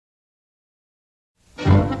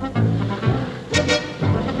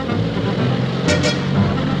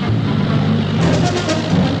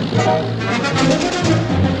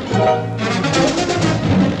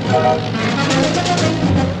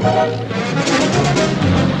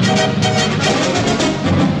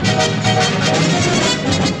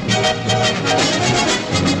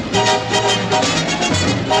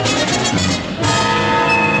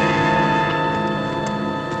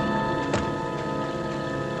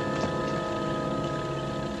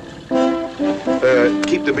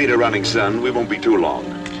Keep the meter running, son. We won't be too long.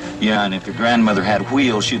 Yeah, and if your grandmother had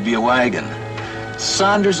wheels, she'd be a wagon.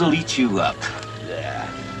 Saunders will eat you up. Yeah.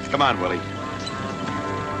 Come on, Willie.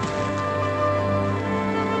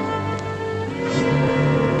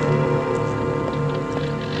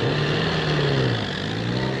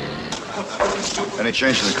 Any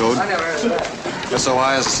change in the code? I never heard of that.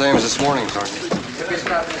 SOI is the same as this morning, Sergeant. If it's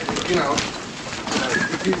not, you know.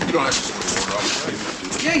 You don't have to send the order.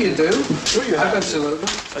 Yeah, you do. Sure you have. I've been saluted.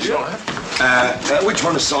 You don't have to. Which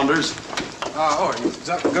one is Saunders? Is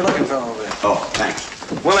that a good-looking fellow over there? Oh, thanks.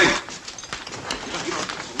 Willie.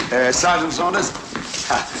 Sergeant Saunders.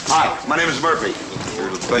 Hi, my name is Murphy.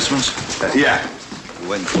 Your replacements? Yeah.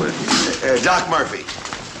 When quit? Doc Murphy.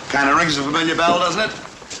 Kind of rings a familiar bell, doesn't it?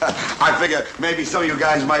 I figure maybe some of you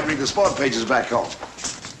guys might read the sport pages back home.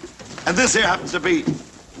 And this here happens to be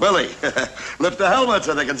Willie. Lift the helmet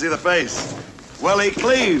so they can see the face. Willie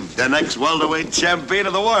Cleve, the next welterweight champion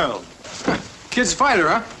of the world. Kid's a fighter,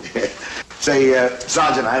 huh? Say,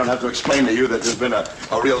 Sergeant, I don't have to explain to you that there's been a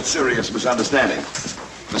real serious misunderstanding.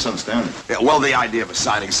 Misunderstanding? Yeah, well, the idea of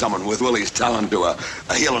assigning someone with Willie's talent to a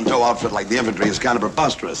heel and toe outfit like the infantry is kind of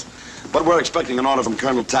preposterous. But we're expecting an order from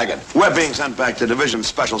Colonel Taggart. We're being sent back to Division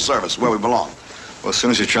Special Service, where we belong. Well, as soon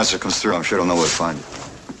as your transfer comes through, I'm sure they'll know where to find you.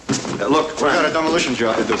 Look, We got a demolition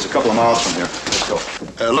job to do. It's a couple of miles from here. Let's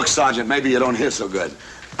go. Look, Sergeant, maybe you don't hear so good.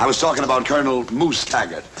 I was talking about Colonel Moose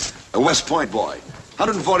Taggart, a West Point boy.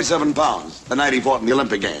 147 pounds, the night he fought in the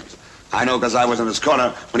Olympic Games. I know because I was in his corner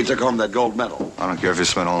when he took home that gold medal. I don't care if you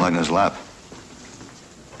spent all night in his lap.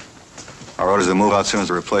 Our orders to move out soon as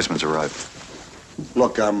the replacements arrive.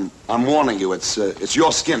 Look, I'm warning you. It's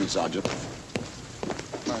your skin, Sergeant.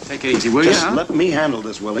 Take it easy, will you, Just huh? let me handle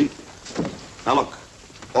this, Willie. Now, look,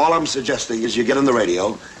 all I'm suggesting is you get on the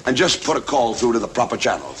radio and just put a call through to the proper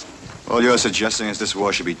channels. All you're suggesting is this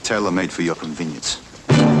war should be tailor-made for your convenience.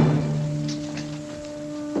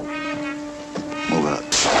 Move out.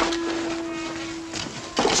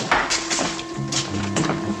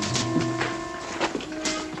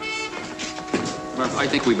 I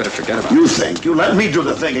think we better forget about it. You think? You let me do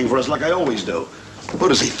the thinking for us like I always do. Who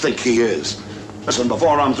does he think he is? Listen,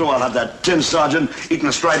 before I'm through, I'll have that tin sergeant eating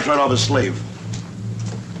the stripes right off his sleeve.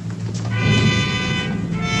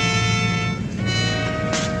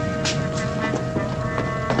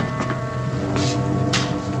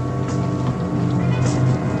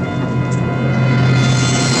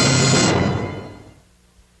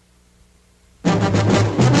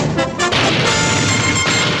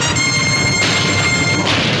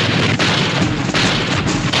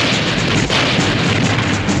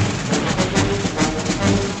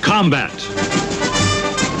 Combat.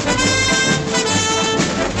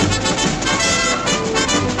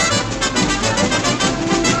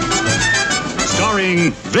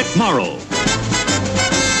 Starring Vic Morrow.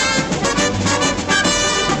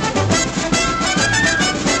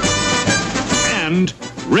 And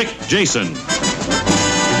Rick Jason.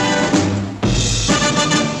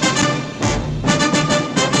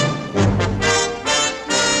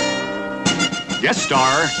 Guest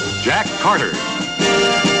star Jack Carter.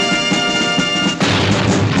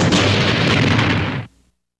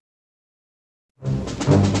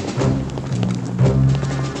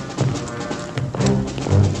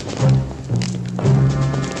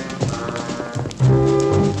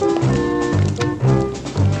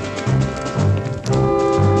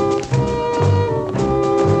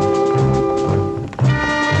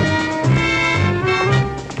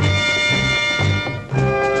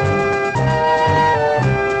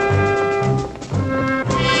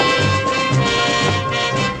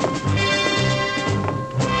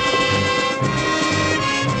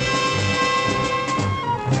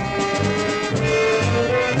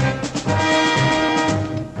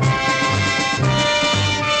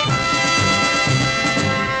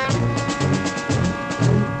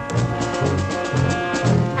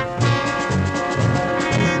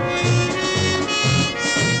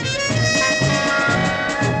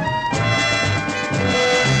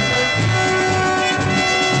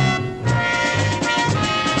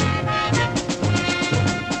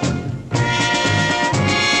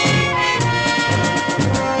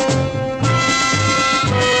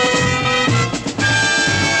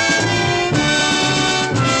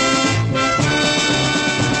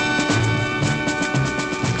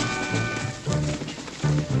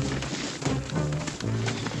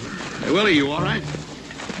 Hey, Willie, you all right?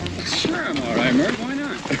 Sure, I'm all right, Murph. Why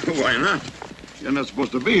not? Why not? You're not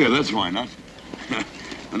supposed to be here, that's why not.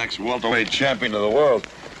 The next welterweight champion of the world.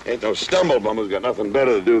 Ain't no stumblebum who's got nothing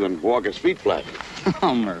better to do than walk his feet flat.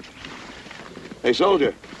 Oh, Murph. Hey,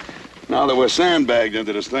 soldier, now that we're sandbagged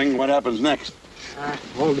into this thing, what happens next?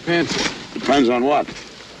 Well, it depends. Depends on what?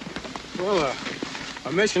 Well,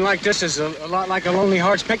 a mission like this is a lot like a Lonely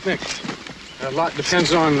Hearts picnic. A lot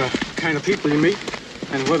depends on the kind of people you meet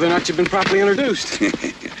and whether or not you've been properly introduced.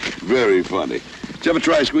 Very funny. Did you ever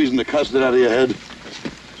try squeezing the custard out of your head?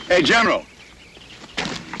 Hey, General.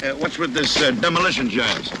 What's with this demolition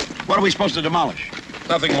jazz? What are we supposed to demolish?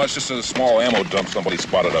 Nothing much, just a small ammo dump somebody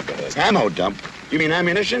spotted up ahead. Ammo dump? You mean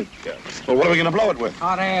ammunition? Yeah. Well, what are we going to blow it with?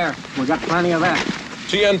 Hot air. We got plenty of that.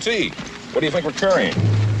 TNT. What do you think we're carrying?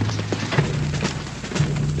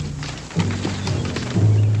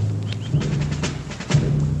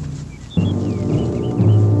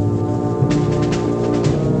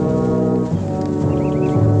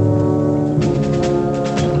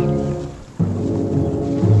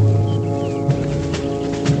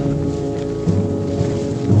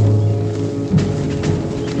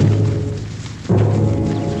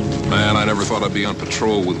 Man, I never thought I'd be on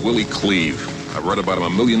patrol with Willie Cleve. I've read about him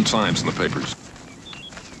 1,000,000 times in the papers.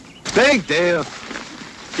 Big deal.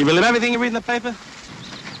 You believe everything you read in the paper?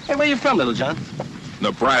 Hey, where you from, little John?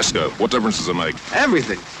 Nebraska. What difference does it make?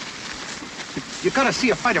 Everything. You gotta see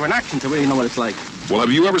a fighter in action to really know what it's like. Well,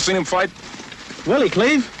 have you ever seen him fight? Willie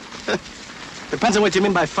Cleve? Depends on what you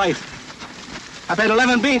mean by fight. I paid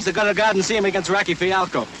 11 beans to go to the garden and see him against Rocky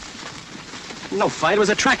Fialco. No fight, it was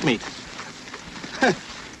a track meet.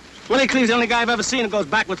 Willie Cleve's the only guy I've ever seen who goes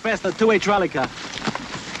backwards faster than a two-way trolley car.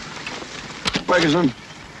 Ferguson,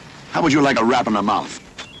 how would you like a rap in the mouth?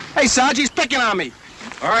 Hey, Sarge, he's picking on me.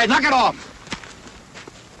 All right, knock it off.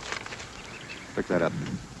 Pick that up.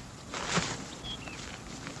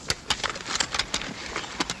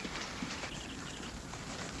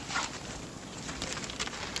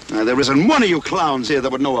 Now, there isn't one of you clowns here that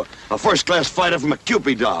would know a first-class fighter from a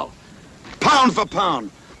Cupid doll. Pound for pound,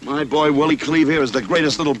 my boy Willie Cleve here is the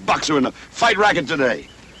greatest little boxer in the fight racket today.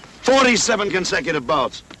 47 consecutive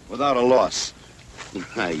bouts without a loss.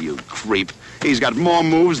 Hey, you creep. He's got more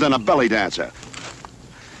moves than a belly dancer.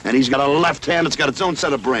 And he's got a left hand that's got its own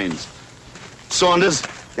set of brains. Saunders,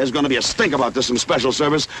 there's going to be a stink about this in special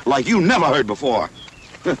service like you never heard before.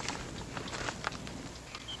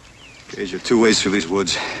 Gage, you're 2 ways through these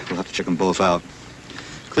woods. We'll have to check them both out.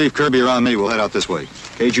 Cleve, Kirby, you're on me. We'll head out this way.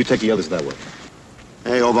 Gage, you take the others that way.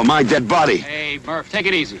 Hey, over my dead body. Hey, Murph, take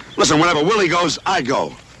it easy. Listen, wherever Willie goes, I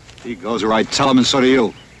go. He goes where I tell him, and so do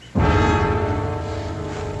you.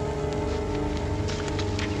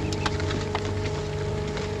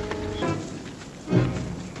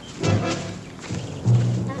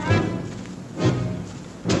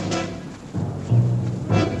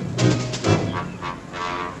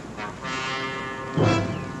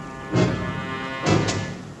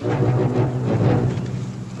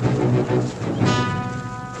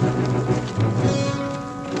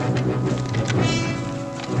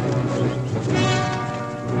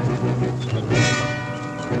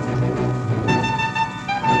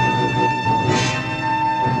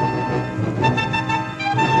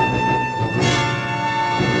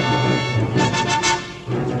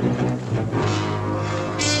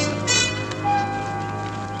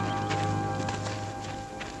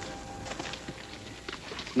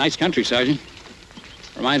 Nice country, Sergeant.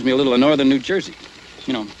 Reminds me a little of northern New Jersey.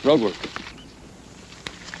 You know, road work.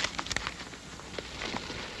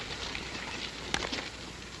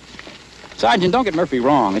 Sergeant, don't get Murphy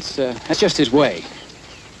wrong. That's just his way.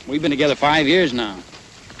 We've been together 5 years now.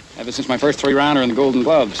 Ever since my first 3-rounder in the Golden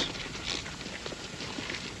Gloves.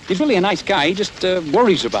 He's really a nice guy. He just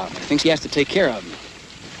worries about me. Thinks he has to take care of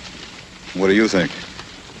me. What do you think?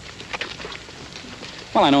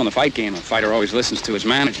 Well, I know in the fight game, a fighter always listens to his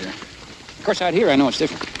manager. Of course, out here, I know it's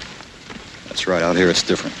different. That's right. Out here, it's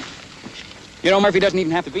different. You know, Murphy doesn't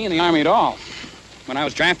even have to be in the Army at all. When I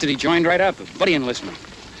was drafted, he joined right up, a buddy enlistment.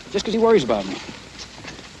 Just because he worries about me.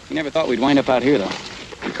 He never thought we'd wind up out here, though.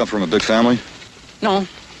 You come from a big family? No.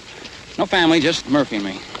 No family, just Murphy and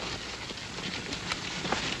me.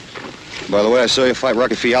 By the way, I saw you fight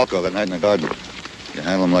Rocky Fialco that night in the garden. You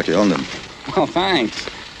handle him like you owned him. Well, thanks.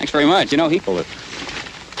 Thanks very much. You know, he... Pull it.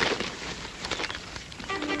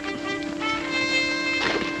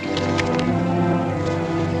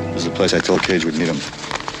 This is the place I told Cage we'd meet him.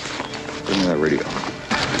 Bring me that radio.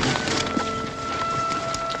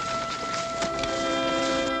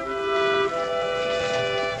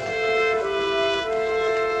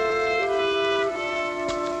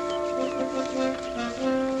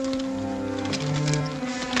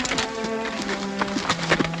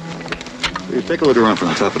 You take a look around from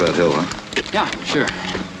the top of that hill, huh? Yeah, sure.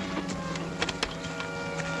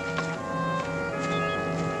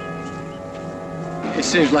 He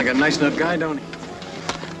seems like a nice enough guy, don't he?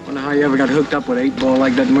 Wonder how you ever got hooked up with an 8-ball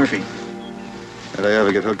like that Murphy. Did I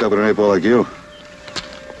ever get hooked up with an 8-ball like you?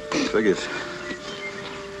 Figures.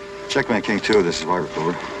 Checkmate, King 2, this is Wyrook,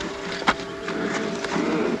 over.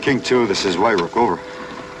 King 2, this is Wyrook, over.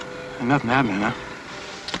 And nothing happening, huh?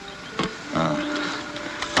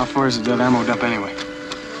 How far is that ammo dump anyway?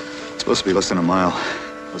 It's supposed to be less than a mile.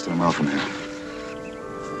 Less than a mile from here.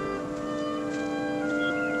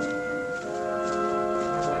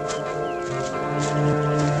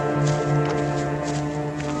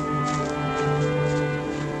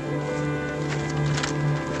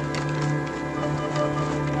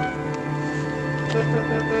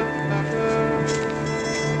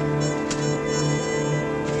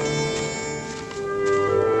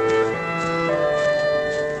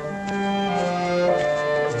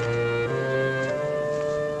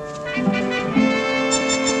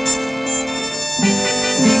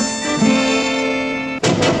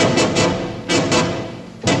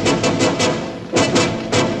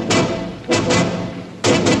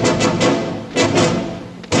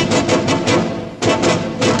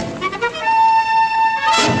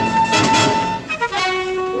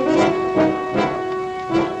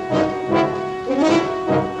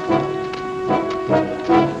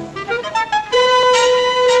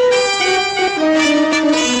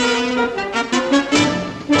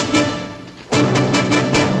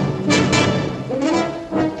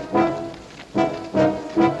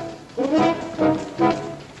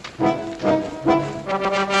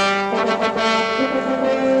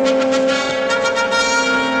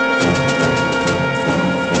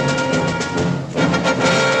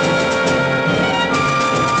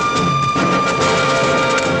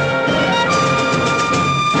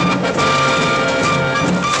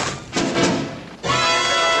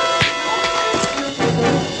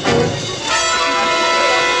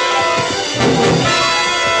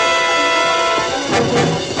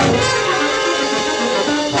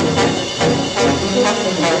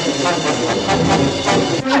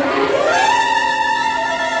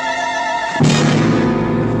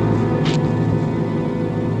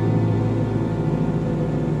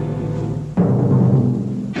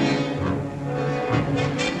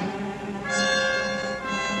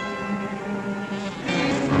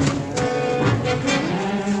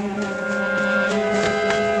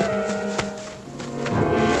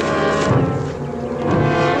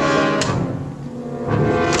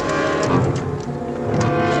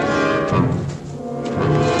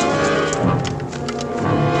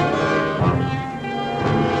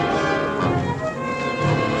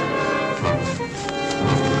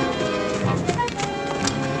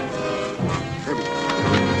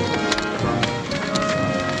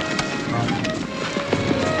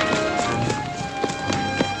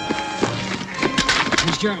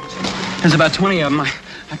 Germans. There's about 20 of them.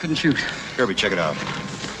 I couldn't shoot. Kirby, check it out.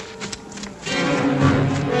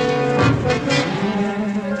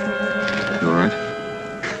 You all right?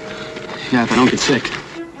 Yeah, if I don't get sick.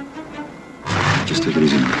 Just take it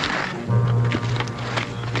easy now.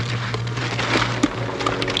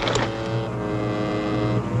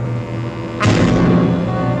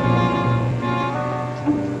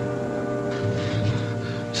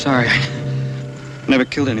 Sorry, I never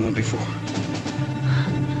killed anyone before.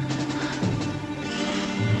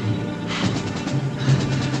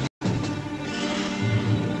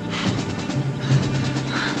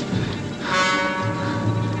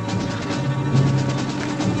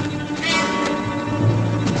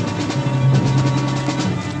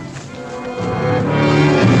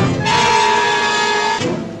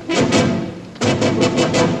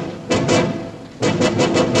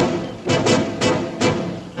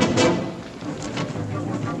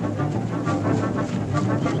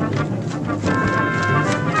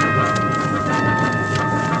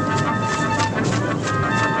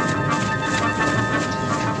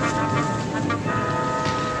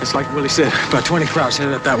 It's like Willie said, about 20 crowds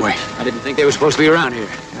headed up that way. I didn't think they were supposed to be around here.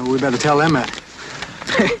 And we better tell them that.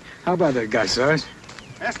 Hey, how about that guy, Sarge?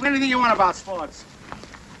 Ask me anything you want about sports.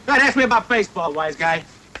 Go ahead, ask me about baseball, wise guy.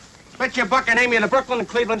 Bet you a buck I name you the Brooklyn and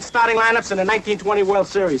Cleveland starting lineups in the 1920 World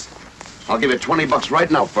Series. I'll give you $20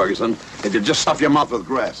 right now, Ferguson, if you just stuff your mouth with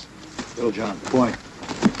grass. Bill John, point.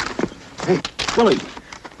 Hey, Willie.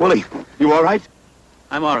 Willie, you all right?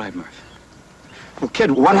 I'm all right, Murph. Well,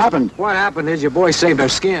 kid, what happened? What happened is your boys saved their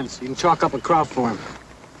skins. You can chalk up a crowd for him.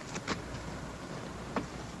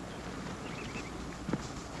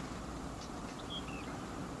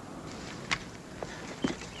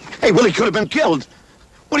 Hey, Willie could have been killed.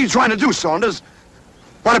 What are you trying to do, Saunders?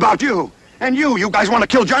 What about you? And you guys want to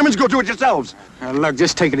kill Germans? Go do it yourselves. Look,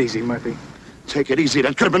 just take it easy, Murphy. Take it easy.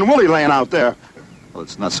 That could have been Willie laying out there. Well,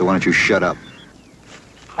 it's not, so why don't you shut up?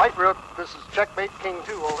 White Rook, this is Checkmate King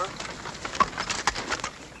 2, over.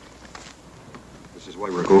 This is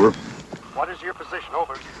White Rook, over. What is your position,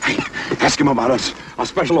 over? Hey, ask him about us. Our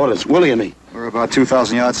special orders, Willie and me. We're about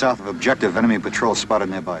 2,000 yards south of objective. Enemy patrol spotted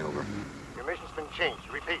nearby, over. Your mission's been changed.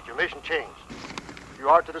 Repeat, your mission changed. You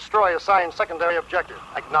are to destroy assigned secondary objective.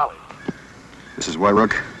 Acknowledge. This is White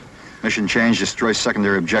Rook. Mission change, destroy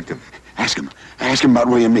secondary objective. Ask him. Ask him about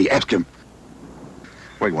Willie and me. Ask him.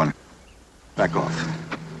 Wait one. Back off.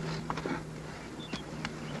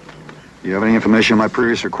 You have any information on my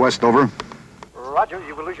previous request, over? Roger,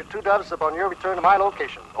 you will lose your 2 doves upon your return to my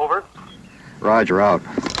location. Over. Roger, out.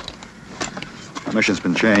 Our mission's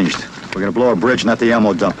been changed. We're gonna blow a bridge, not the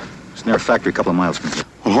ammo dump. It's near a factory a couple of miles from here.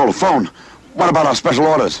 Well, hold the phone. What about our special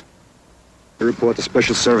orders? We report to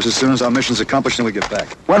special service as soon as our mission's accomplished and we get back.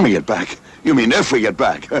 When we get back? You mean if we get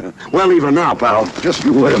back? We're leaving now, pal. Just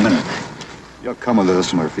you wait a minute. You'll come with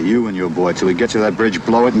us, Murphy, you and your boy, till we get to that bridge,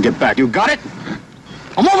 blow it, and get back. You got it?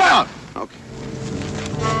 I'll move out! Okay.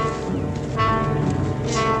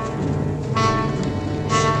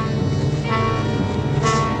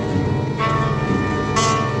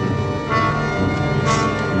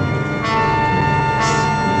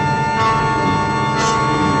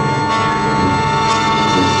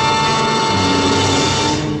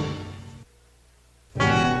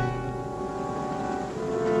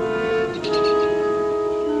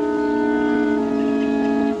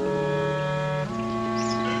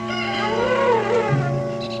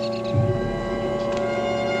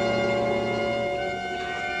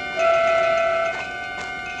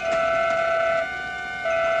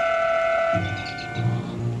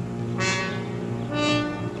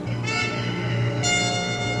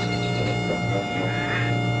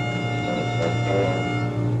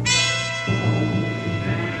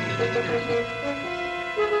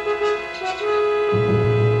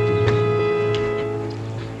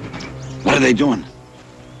 What are they doing?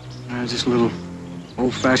 Just a little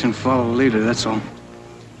old-fashioned follow the leader, that's all.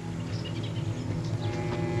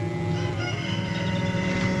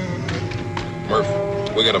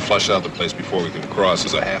 Murph, we gotta flush out the place before we can cross.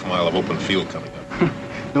 There's a half-mile of open field coming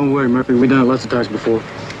up. Don't worry, Murphy. We've done it lots of times before.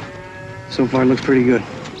 So far, it looks pretty good.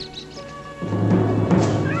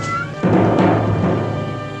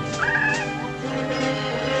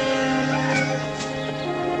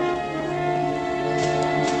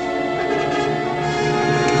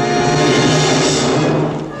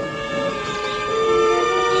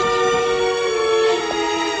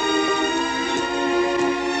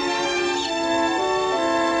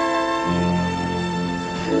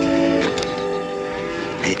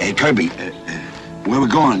 Hey, Kirby, where we're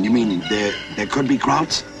going, you mean there could be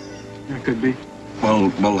Krauts? There could be.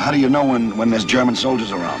 Well, how do you know when there's German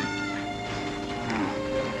soldiers around?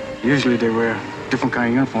 Usually they wear different kind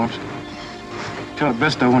of uniforms. Tell it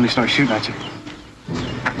best, though, when they start shooting at you.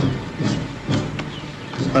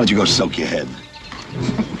 Why don't you go soak your head?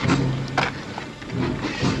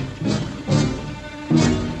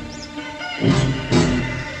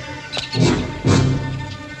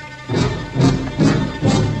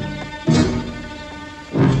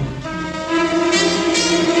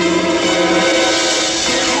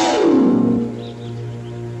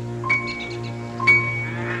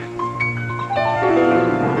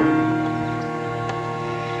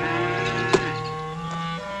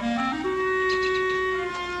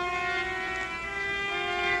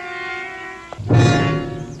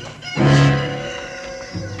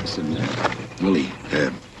 Listen, Willie,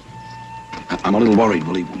 I'm a little worried,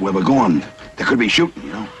 Willie, where we're going. There could be shooting,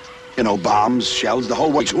 you know. You know, bombs, shells, the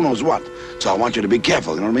whole works, who knows what. So I want you to be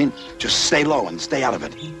careful, you know what I mean? Just stay low and stay out of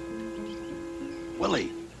it.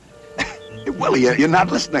 Willie. Willie, you're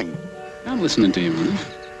not listening. I'm listening to you, man.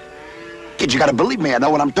 Kid, you gotta believe me, I know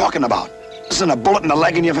what I'm talking about. Listen, a bullet in the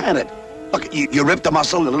leg and you've had it. Look, you ripped the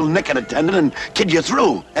muscle, a little nick in the tendon, and kid, you're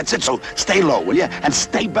through. That's it, so stay low, will you? And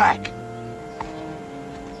stay back.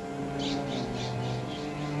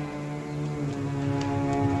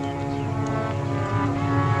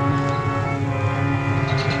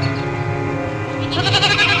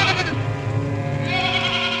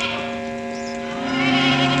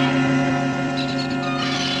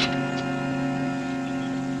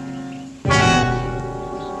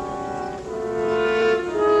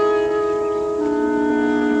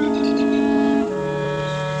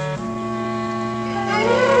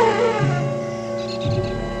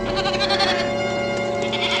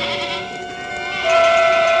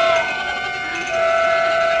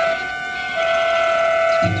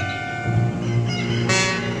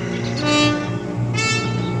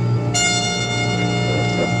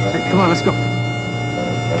 Let's go.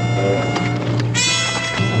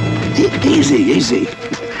 Easy, easy.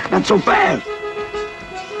 Not so fast.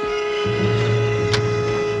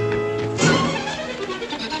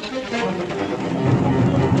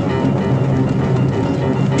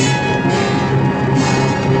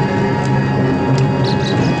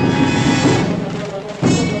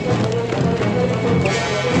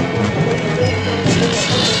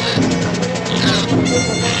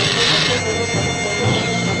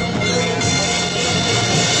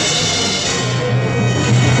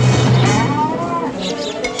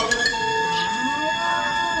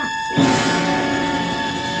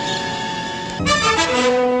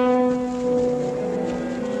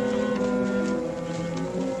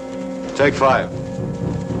 Take 5.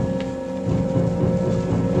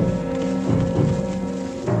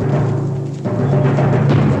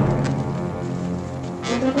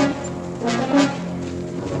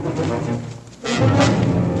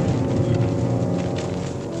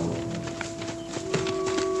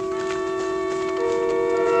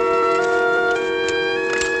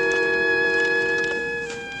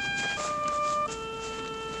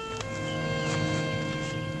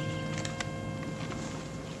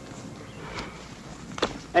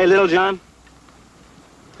 Hey, Little John.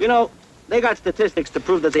 You know, they got statistics to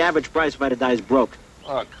prove that the average prize fighter dies broke.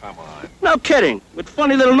 Oh, come on. No kidding. With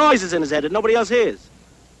funny little noises in his head that nobody else hears.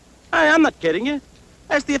 Hey, I'm not kidding you.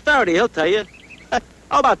 Ask the authority, he'll tell you. How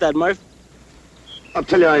about that, Murph? I'll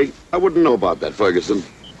tell you, I wouldn't know about that, Ferguson.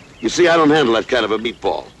 You see, I don't handle that kind of a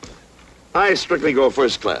meatball. I strictly go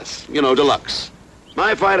first class. You know, deluxe.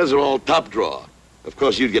 My fighters are all top draw. Of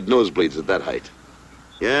course, you'd get nosebleeds at that height.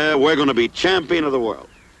 Yeah, we're going to be champion of the world.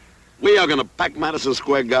 We are going to pack Madison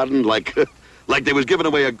Square Garden like they was giving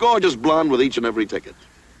away a gorgeous blonde with each and every ticket.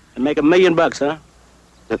 And make $1 million,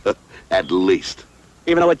 huh? At least.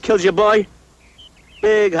 Even though it kills your boy?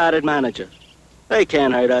 Big-hearted manager. They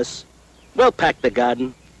can't hurt us. We'll pack the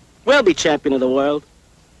garden. We'll be champion of the world.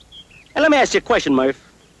 And let me ask you a question, Murph.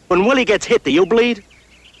 When Willie gets hit, do you bleed?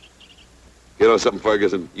 You know something,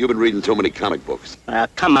 Ferguson? You've been reading too many comic books.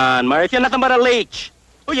 Come on, Murph. You're nothing but a leech.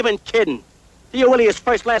 Who you been kidding? To you, Willie is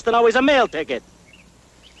first, last, and always a mail ticket.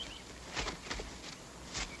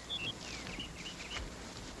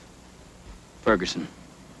 Ferguson,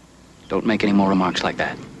 don't make any more remarks like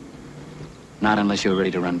that. Not unless you're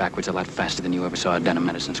ready to run backwards a lot faster than you ever saw done in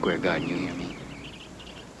Madison Square Garden, you hear me?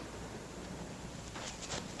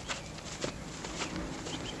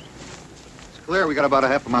 It's clear. We got about a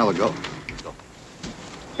half a mile to go. Let's go.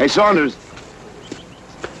 Hey, Saunders.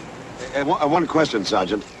 One question,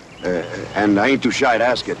 Sergeant. And I ain't too shy to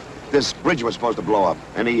ask it. This bridge was supposed to blow up.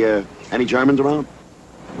 Any Germans around?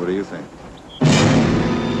 What do you think?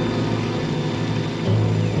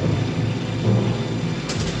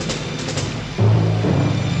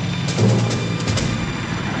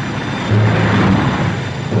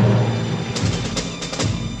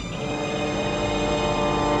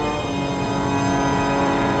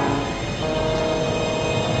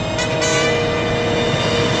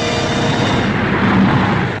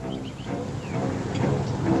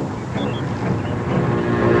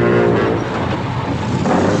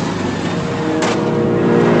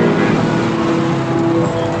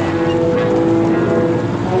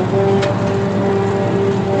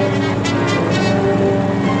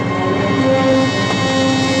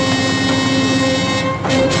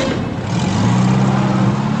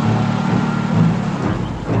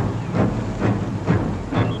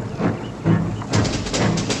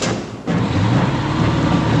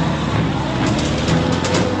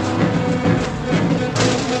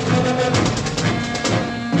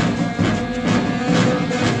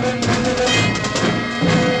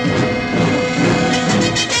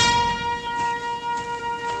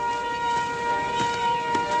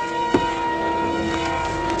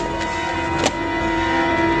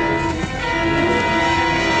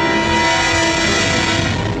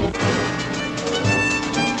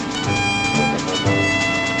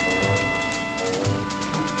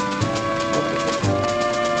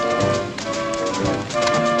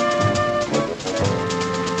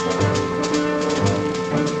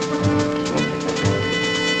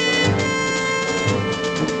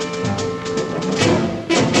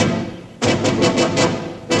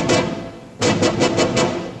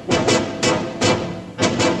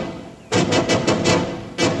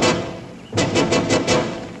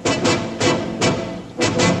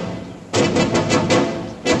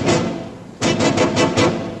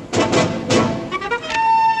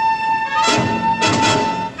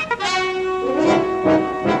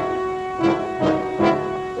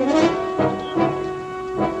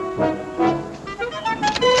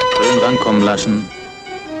 Ankommen lassen.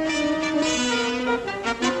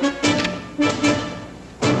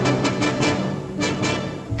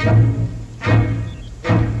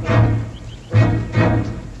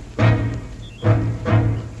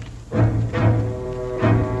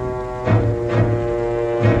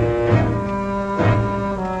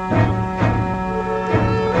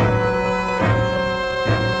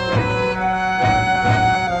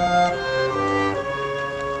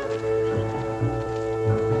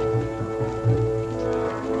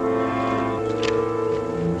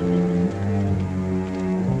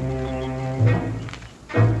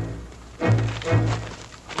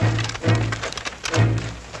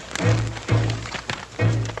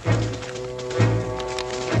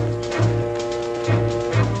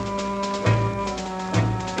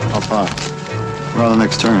 We're on the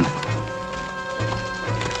next turn.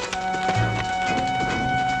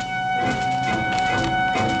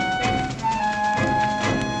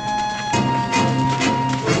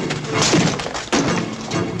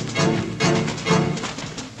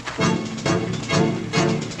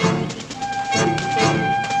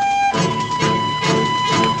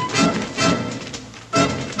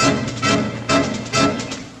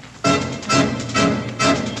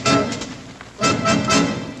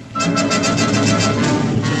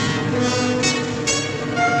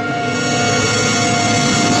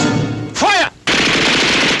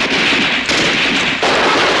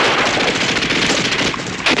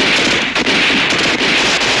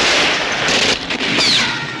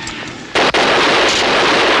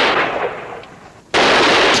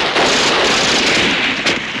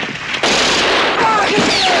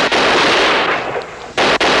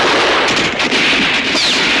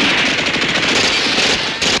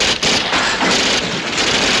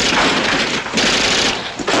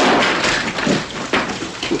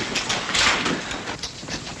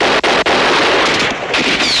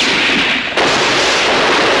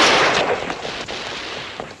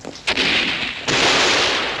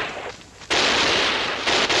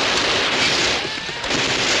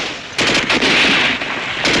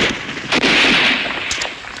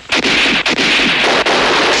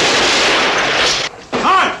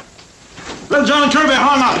 John and Kirby,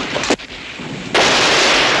 hung up.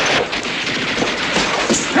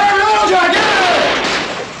 Kirby, hold Jack, get it!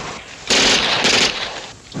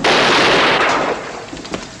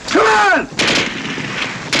 Come on!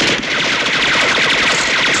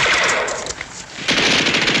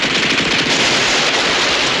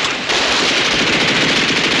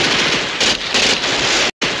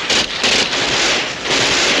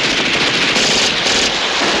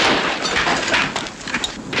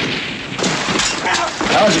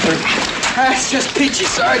 How's it, Kirby? It's just peachy,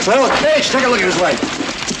 Sarge. Well, Cage, take a look at his leg.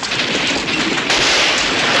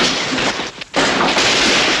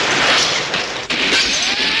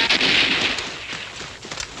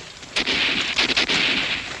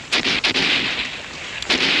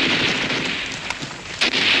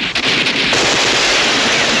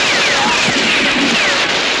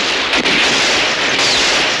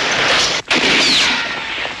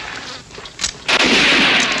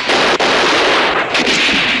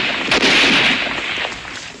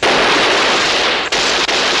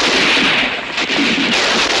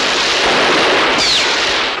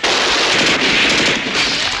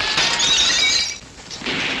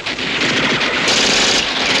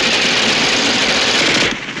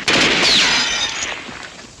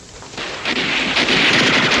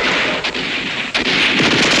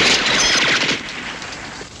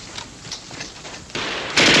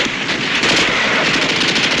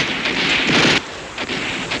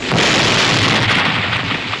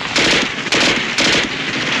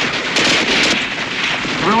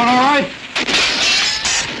 Everyone all right?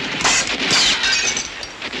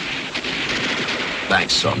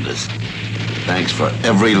 Thanks, Saunders. Thanks for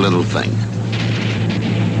every little thing.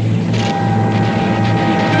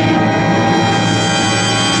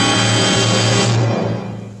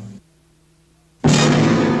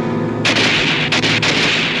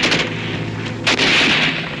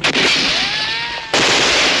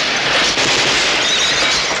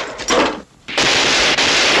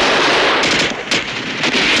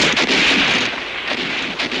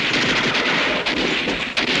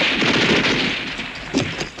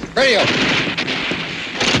 Radio!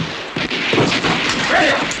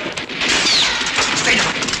 Radio! Stay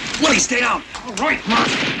down! Willie, stay down! All right,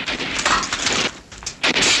 Murph!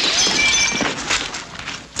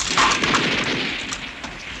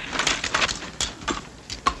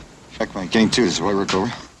 Checkmate, game 2, this is where we're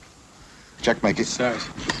over. Checkmate. Sarge,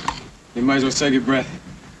 you might as well save your breath.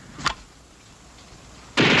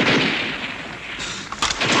 Might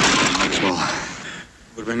as well.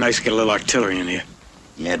 Would have been nice to get a little artillery in here.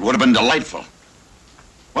 Yeah, it would have been delightful.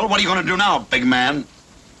 Well, what are you going to do now, big man?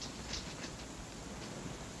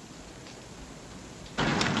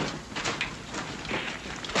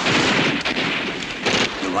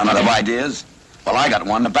 run out of ideas? Well, I got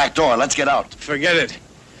one. The back door. Let's get out. Forget it.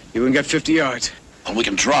 You can get 50 yards. Well, we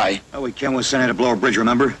can try. Oh, we can't. We're sending to blow a bridge,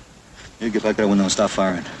 remember? You get back there window and stop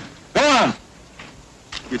firing. Go on.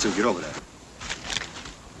 You two, get over there.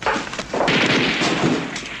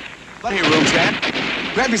 Plenty of room, Chad.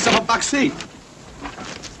 Grab yourself a box seat.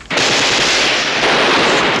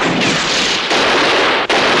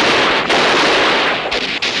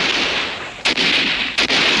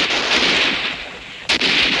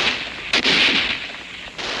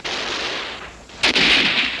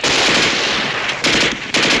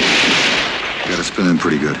 Got it spinning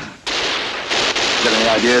pretty good. Got any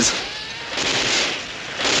ideas?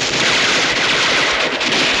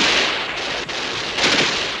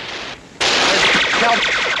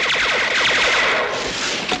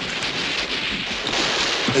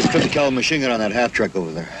 There's a 50 caliber machine gun on that half track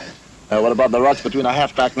over there. What about the ruts between our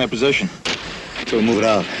half-track and their position? So we'll move it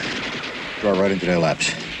out. Draw right into their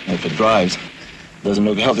laps. If it drives, doesn't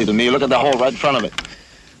look healthy to me. Look at the hole right in front of it.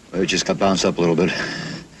 Well, it just got bounced up a little bit.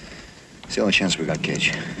 It's the only chance we got,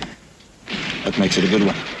 Cage. That makes it a good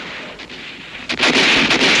one.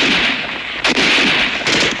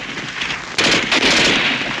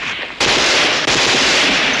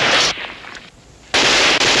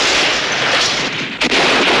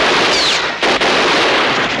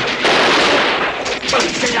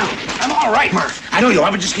 Stay down. I'm all right, Murph. I know you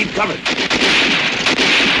are, but just keep coming.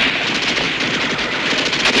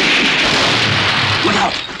 Look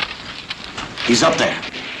out. He's up there.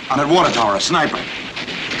 On that water tower, a sniper. Keep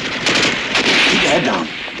your head down.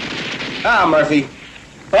 Ah, Murphy.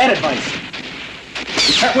 Bad advice.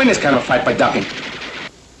 You can't win this kind of a fight by ducking.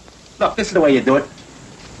 Look, this is the way you do it.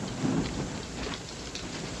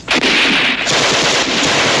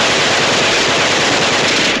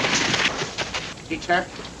 See, Chap?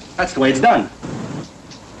 That's the way it's done.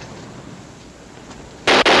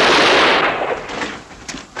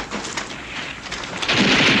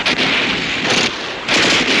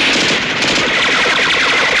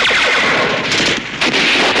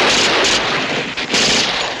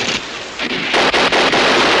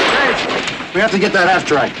 We have to get that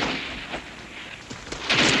half-track.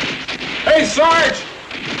 Hey, Sarge!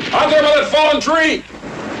 Out there by that fallen tree!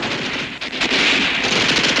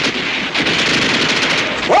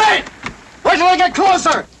 Wait! Wait till I get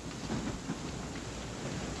closer!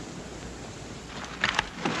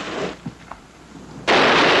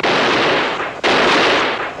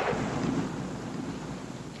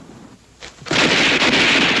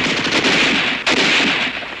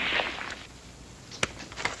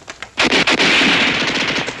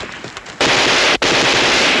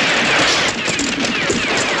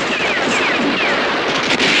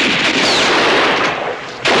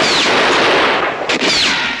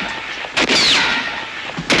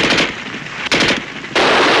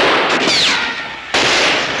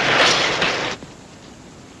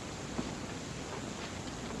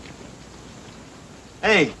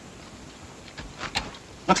 Hey.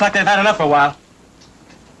 Looks like they've had enough for a while.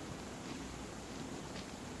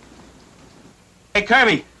 Hey,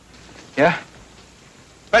 Kirby. Yeah?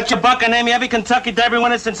 Bet your buck I name you every Kentucky Derby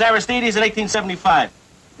winner since Aristides in 1875.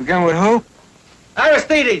 Again with who?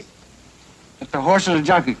 Aristides! That's the horse or the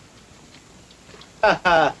jockey?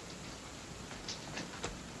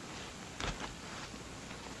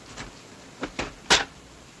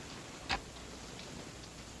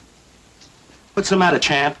 What's the matter,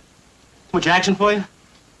 champ? Too much action for you?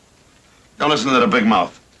 Don't listen to the big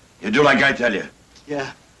mouth. You do like I tell you.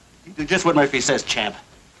 Yeah. You do just what Murphy says, champ.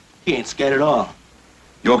 He ain't scared at all.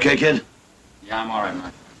 You okay, kid? Yeah, I'm all right,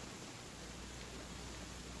 Murphy.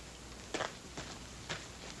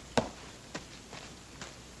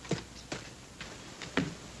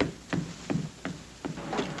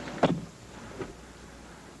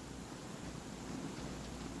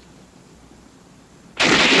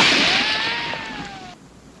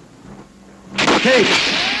 Kate!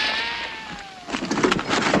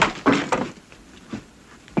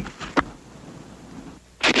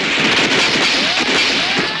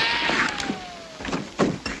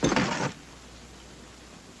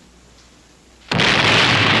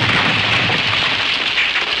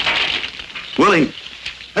 Willie!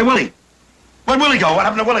 Hey, Willie! Where'd Willie go? What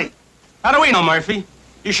happened to Willie? How do we know, Murphy?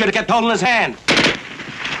 You should have kept holding his hand.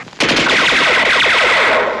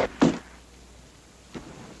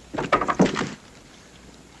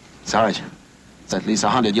 Sarge, it's at least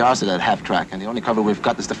 100 yards to that half-track, and the only cover we've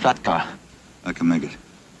got is the flat car. I can make it.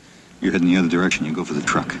 You're heading the other direction. You go for the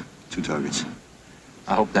truck. 2 targets.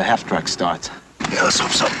 I hope the half-track starts. Yeah, let's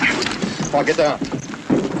hope so. Come on, get down.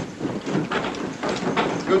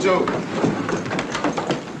 You too.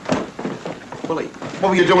 Willie, What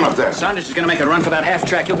were you doing up there? Saunders is gonna make a run for that half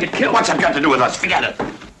track. He'll get killed. What's that got to do with us? Forget it.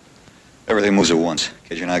 Everything moves at once.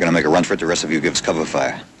 Kid, you're not gonna make a run for it. The rest of you give us cover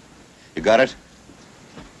fire. You got it?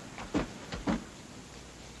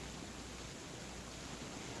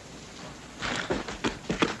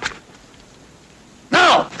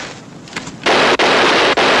 No!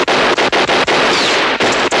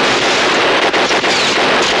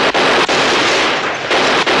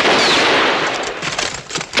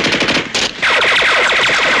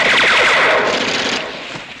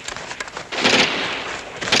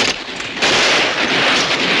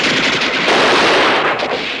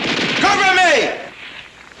 Cover me!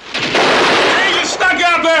 Hey, you're stuck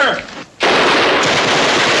out there!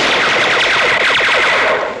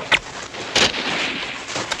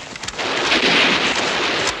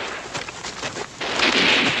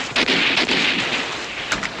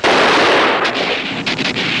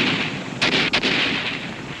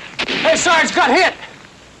 Hey, Sarge, got hit!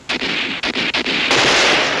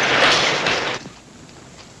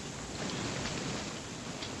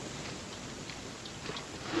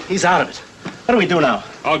 He's out of it. What do we do now?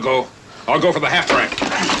 I'll go. I'll go for the half track.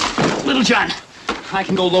 Little John, I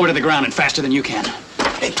can go lower to the ground and faster than you can.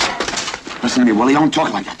 Hey, listen to me, Willie. Don't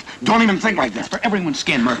talk like that. Don't even think like that. For everyone's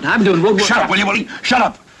skin, Murph. I'm doing road work. Shut up, will you, Willie? Shut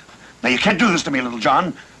up. Now, you can't do this to me, little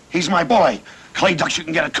John. He's my boy. Clay ducks you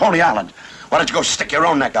can get at Coney Island. Why don't you go stick your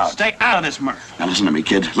own neck out? Stay out of this, Murph. Now, listen to me,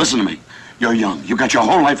 kid. Listen to me. You're young. You've got your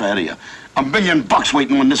whole life ahead of you. $1 million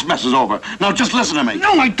waiting when this mess is over. Now, just listen to me.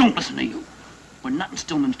 No, I don't listen to you. We're not in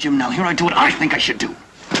Stillman's gym now. Here I do what I think I should do.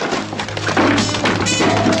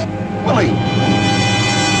 Willie!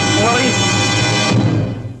 Willie!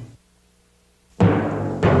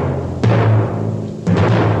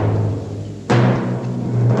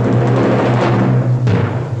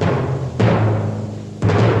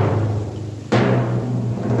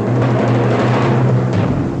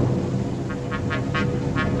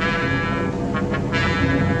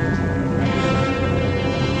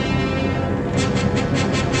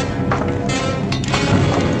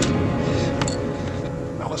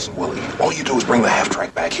 Now listen, Willie. All you do is bring the half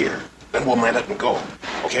track back here. Then we'll man it and go.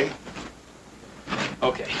 Okay?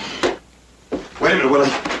 Okay. Wait a minute,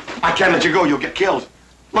 Willie. I can't let you go. You'll get killed.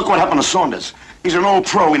 Look what happened to Saunders. He's an old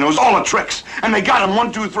pro. He knows all the tricks. And they got him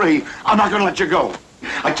 1, 2, 3. I'm not going to let you go.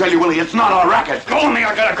 I tell you, Willie, it's not our racket. Go on me,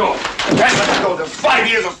 I gotta go. Can't let you go. There's 5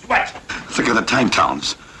 years of sweat. Think of the tank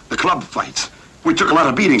towns, the club fights. We took a lot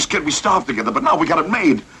of beatings, kid. We starved together, but now we got it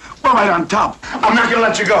made. We're right on top. I'm not going to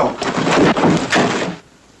let you go.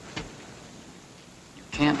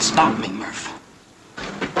 Can't stop me, Murph.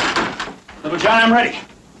 Little John, I'm ready.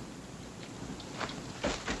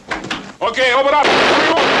 Okay, open up.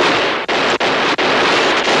 Everyone.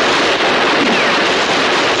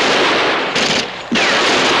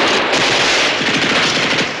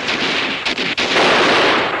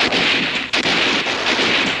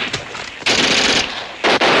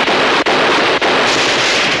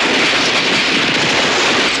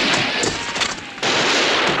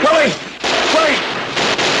 Willie!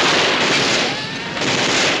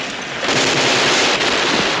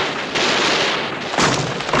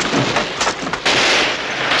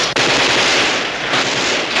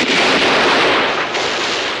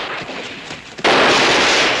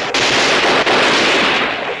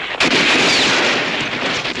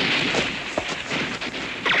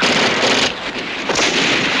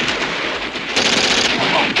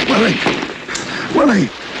 Willie! Willie! Willie!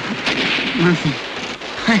 Murphy.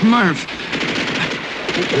 Hey, Murph.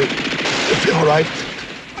 You feel all right?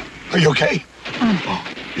 Are you okay?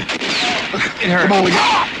 It hurt. Come on, Willie.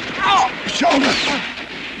 Your shoulder.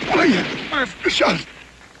 Willie, Murph. your shoulder.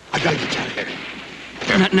 I gotta get you out of here.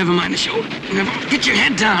 Never mind the shoulder. Get your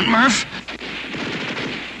head down, Murph.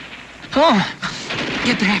 Oh,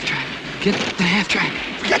 get the half track. Get the half track.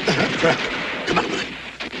 Get the half track. Come on, Willie.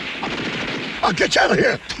 I'll get you out of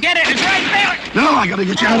here. Get it. It's right there. No, I gotta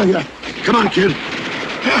get you out of here. Come on, kid.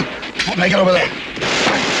 Here, I'll make it over there.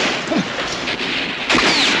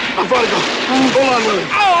 I'm trying to go. Hold on, Willie.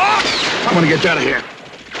 Oh! I'm gonna get you out of here.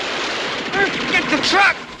 Get the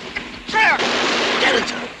truck. Truck. Get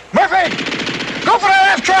it. Murphy! Go for the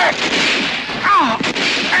half track! Oh.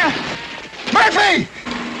 Murphy!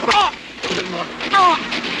 Oh. Oh.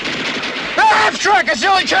 The half track is the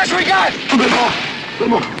only chance we got! A bit more. A little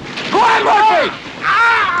more. Go on, Murphy!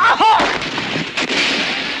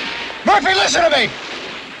 Murphy, listen to me!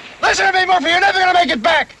 Listen to me, Murphy! You're never gonna make it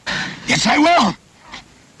back! Yes, I will.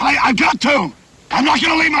 I've got to. I'm not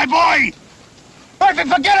gonna leave my boy. Murphy,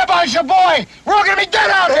 forget about your boy! We're all gonna be dead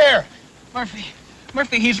out here!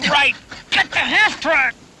 Murphy, he's right. Get the half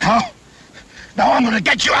track! Now I'm gonna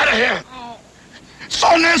get you out of here.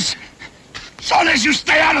 Saunders! Saunders, you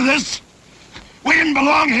stay out of this! We didn't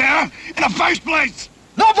belong here in the first place!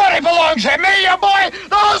 Nobody belongs here! Me, your boy,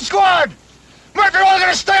 the whole squad! Murphy, we're all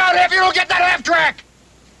gonna stay out here if you don't get that half track!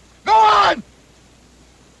 Go on!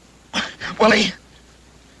 Willie,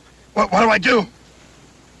 what do I do?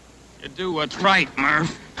 You do what's right,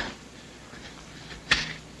 Murph.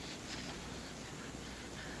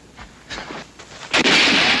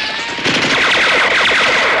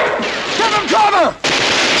 Give him cover!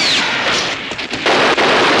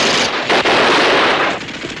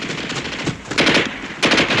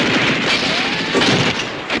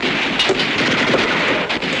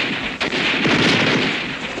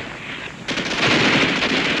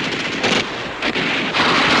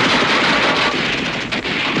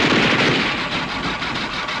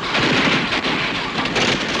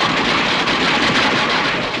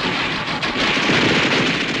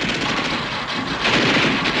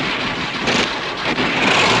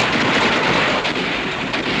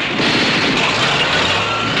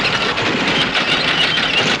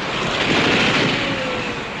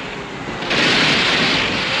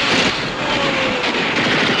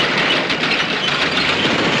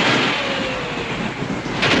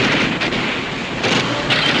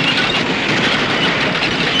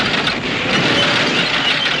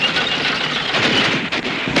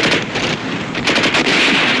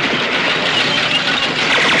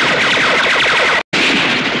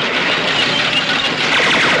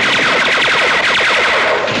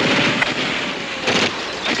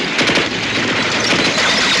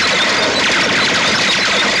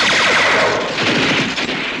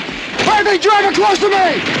 Driver, close to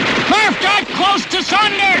me! Murph, got close to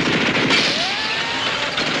Saunders!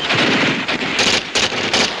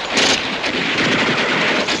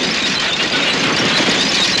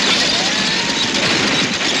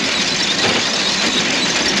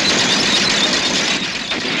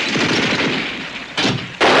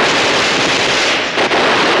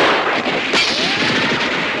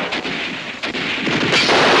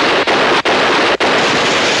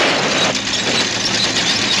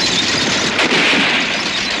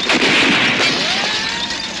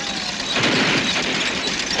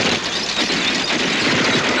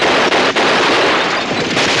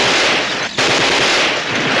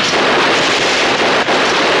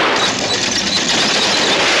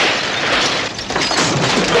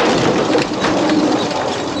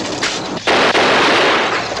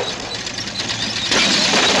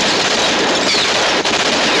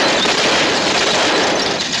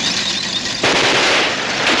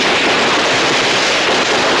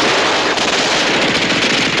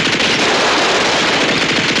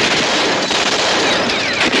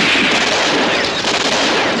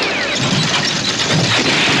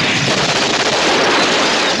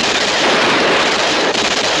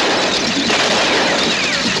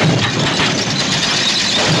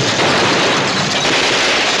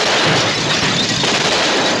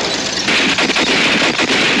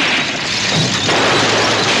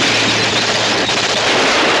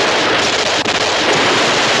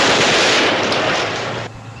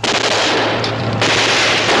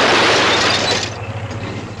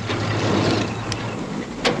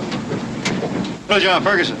 Hello, John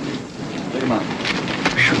Ferguson. Take him out.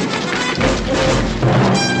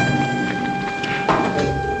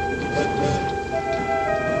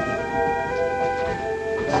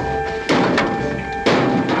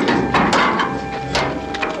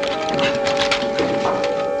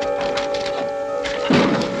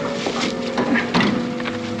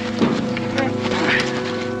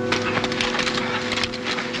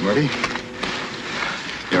 Murphy?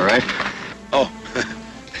 You all right? Oh,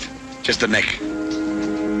 just a nick.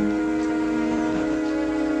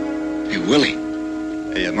 Hey, Willie.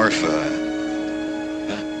 Hey, Murph,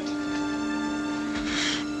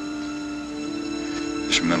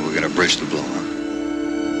 just remember, we got a bridge to blow, huh?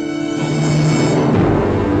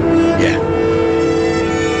 Yeah.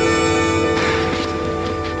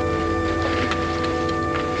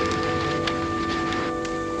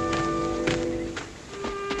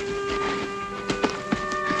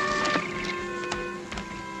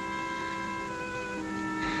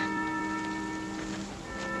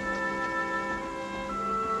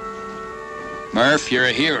 Murph, you're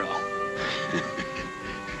a hero.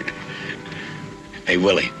 Hey,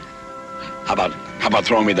 Willie. How about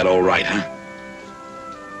throwing me that old right, huh?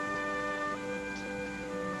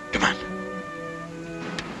 Come on.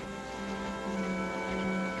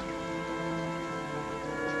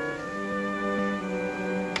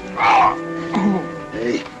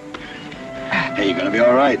 Hey. Hey, you gonna be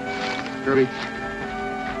all right? Kirby,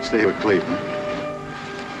 stay with Cleve, huh?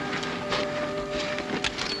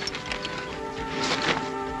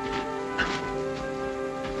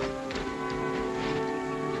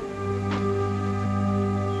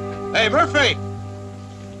 Hey, Murphy!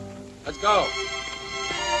 Let's go.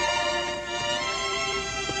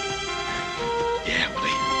 Yeah, Willie.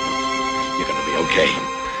 You're gonna be okay.